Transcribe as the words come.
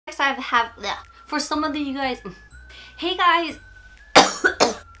I have, for some of you guys, hey guys,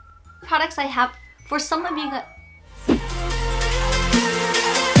 products I have for some of you guys.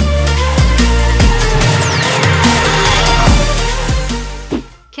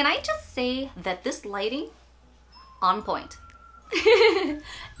 Can I just say that this lighting, on point.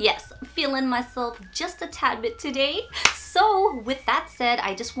 Yes, feeling myself just a tad bit today. So with that said,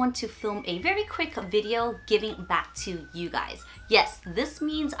 I just want to film a very quick video giving back to you guys. Yes, this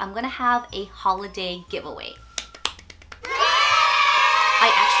means I'm gonna have a holiday giveaway. I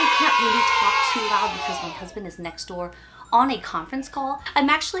actually can't really talk too loud because my husband is next door on a conference call. I'm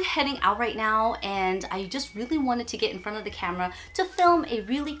actually heading out right now and I just really wanted to get in front of the camera to film a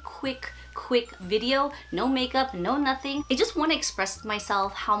really quick video. No makeup, no nothing. I just want to express to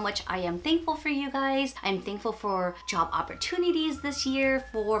myself how much I am thankful for you guys. I'm thankful for job opportunities this year,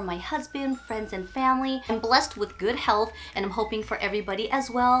 for my husband, friends, and family. I'm blessed with good health and I'm hoping for everybody as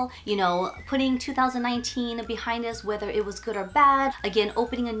well. You know, putting 2019 behind us, whether it was good or bad. Again,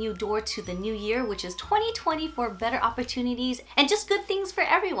 opening a new door to the new year, which is 2020, for better opportunities and just good things for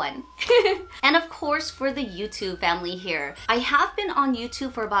everyone. And of course, for the YouTube family here. I have been on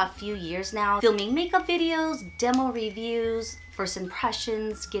YouTube for about a few years now, filming makeup videos, demo reviews, first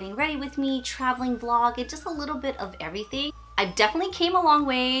impressions, getting ready with me, traveling vlog, and just a little bit of everything. I definitely came a long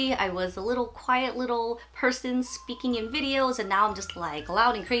way. I was a little quiet little person speaking in videos and now I'm just like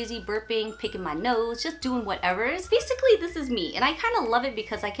loud and crazy, burping, picking my nose, just doing whatever. Basically, this is me and I kind of love it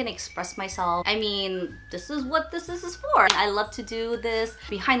because I can express myself. I mean, this is what this is for. I love to do this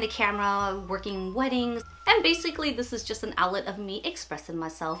behind the camera, working weddings. And basically, this is just an outlet of me expressing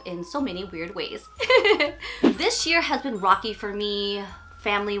myself in so many weird ways. This year has been rocky for me,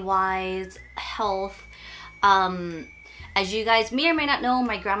 family-wise, health. As you guys may or may not know,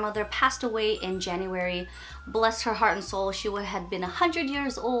 my grandmother passed away in January. Bless her heart and soul, she had been 100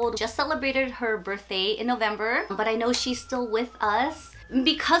 years old. Just celebrated her birthday in November, but I know she's still with us.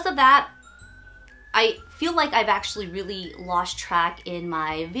 Because of that, I feel like I've actually really lost track in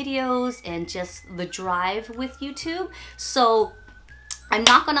my videos and just the drive with YouTube. So I'm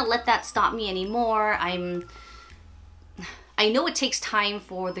not gonna let that stop me anymore. I know it takes time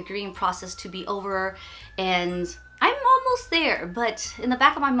for the grieving process to be over and I'm almost there, but in the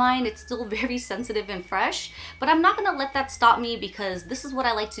back of my mind, it's still very sensitive and fresh. But I'm not gonna let that stop me because this is what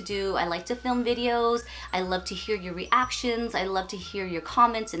I like to do. I like to film videos. I love to hear your reactions. I love to hear your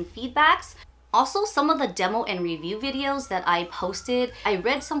comments and feedbacks. Also, some of the demo and review videos that I posted, I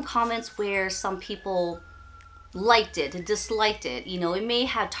read some comments where some people liked it, disliked it. You know, it may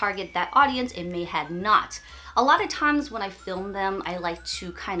have targeted that audience, it may have not. A lot of times when I film them, I like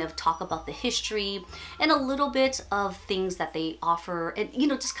to kind of talk about the history and a little bit of things that they offer and, you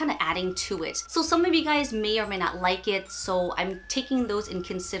know, just kind of adding to it. So some of you guys may or may not like it, so I'm taking those in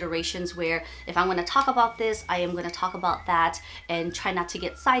considerations where if I'm going to talk about this, I am going to talk about that and try not to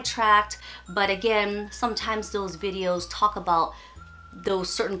get sidetracked. But again, sometimes those videos talk about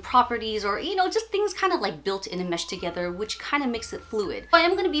those certain properties or, you know, just things kind of like built in and meshed together, which kind of makes it fluid. But I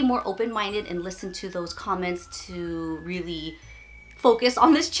am going to be more open-minded and listen to those comments to really focus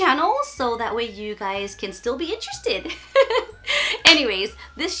on this channel so that way you guys can still be interested. Anyways,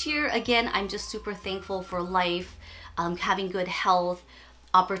 this year, again, I'm just super thankful for life, having good health,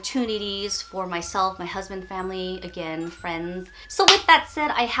 opportunities for myself, my husband, family, again, friends. So with that said,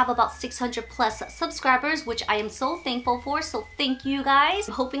 I have about 600 plus subscribers, which I am so thankful for. So thank you guys.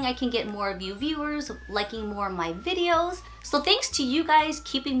 I'm hoping I can get more of you viewers liking more of my videos. So thanks to you guys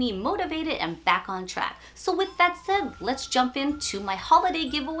keeping me motivated and back on track. So with that said, let's jump into my holiday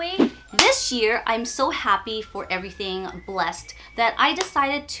giveaway. This year, I'm so happy for everything, blessed, that I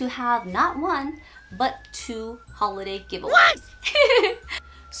decided to have not one, but 2 holiday giveaways.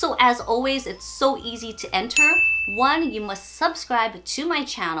 So as always, it's so easy to enter. 1, you must subscribe to my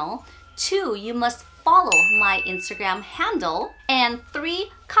channel. 2, you must follow my Instagram handle. And 3,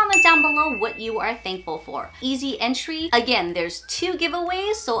 comment down below what you are thankful for. Easy entry. Again, there's 2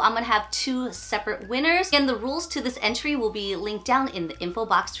 giveaways, so I'm gonna have 2 separate winners. And the rules to this entry will be linked down in the info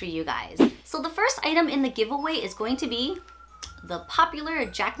box for you guys. So the first item in the giveaway is going to be the popular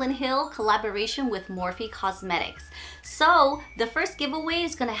Jaclyn Hill collaboration with Morphe Cosmetics. So the first giveaway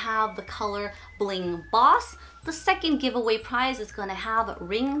is gonna have the color Bling Boss. The second giveaway prize is gonna have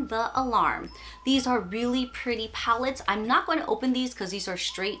Ring the Alarm. These are really pretty palettes. I'm not gonna open these because these are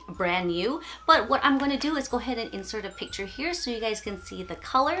straight brand new, but what I'm gonna do is go ahead and insert a picture here so you guys can see the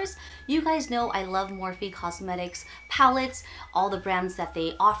colors. You guys know I love Morphe Cosmetics palettes, all the brands that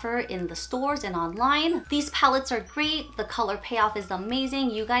they offer in the stores and online. These palettes are great. The color payoff is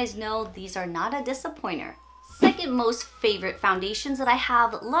amazing. You guys know these are not a disappointer. Second second most favorite foundations that I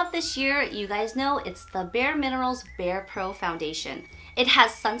have loved this year, you guys know it's the Bare Minerals Bare Pro Foundation. It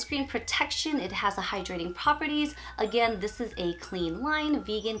has sunscreen protection, it has a hydrating properties. Again, this is a clean line,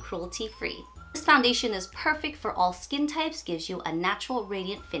 vegan, cruelty free. This foundation is perfect for all skin types, gives you a natural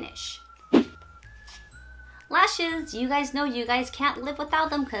radiant finish. Lashes, you guys know you guys can't live without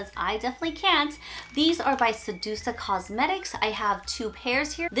them because I definitely can't. These are by Sedusa Cosmetics. I have two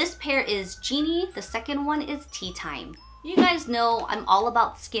pairs here. This pair is Genie, the second one is Tea Time. You guys know I'm all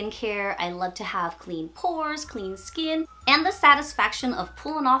about skincare. I love to have clean pores, clean skin, and the satisfaction of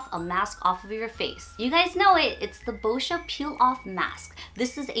pulling off a mask off of your face. You guys know it, it's the Boscia Peel Off Mask.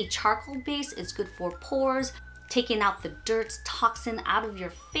 This is a charcoal base, it's good for pores, taking out the dirt, toxin out of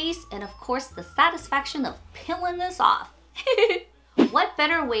your face, and of course the satisfaction of peeling this off. What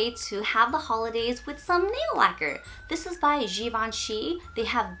better way to have the holidays with some nail lacquer? This is by Givenchy. They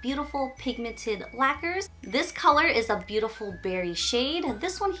have beautiful pigmented lacquers. This color is a beautiful berry shade.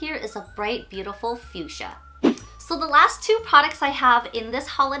 This one here is a bright, beautiful fuchsia. So the last two products I have in this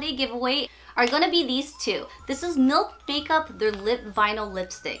holiday giveaway are gonna be these two. This is Milk Makeup, their lip vinyl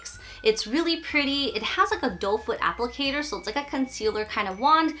lipsticks. It's really pretty. It has like a doe foot applicator, so it's like a concealer kind of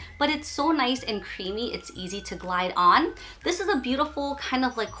wand, but it's so nice and creamy, it's easy to glide on. This is a beautiful kind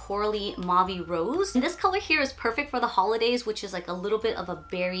of like corally mauve rose. And this color here is perfect for the holidays, which is like a little bit of a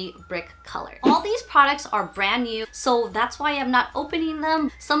berry brick color. All these products are brand new, so that's why I'm not opening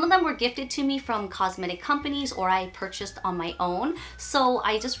them. Some of them were gifted to me from cosmetic companies or I purchased on my own. So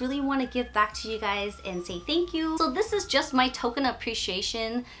I just really want to give back to you guys and say thank you. So this is just my token of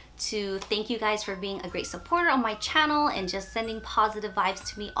appreciation to thank you guys for being a great supporter on my channel and just sending positive vibes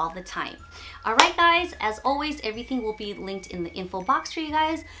to me all the time. Alright guys, as always, everything will be linked in the info box for you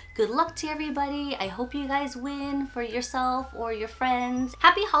guys. Good luck to everybody. I hope you guys win for yourself or your friends.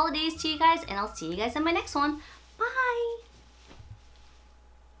 Happy holidays to you guys, and I'll see you guys in my next one. Bye!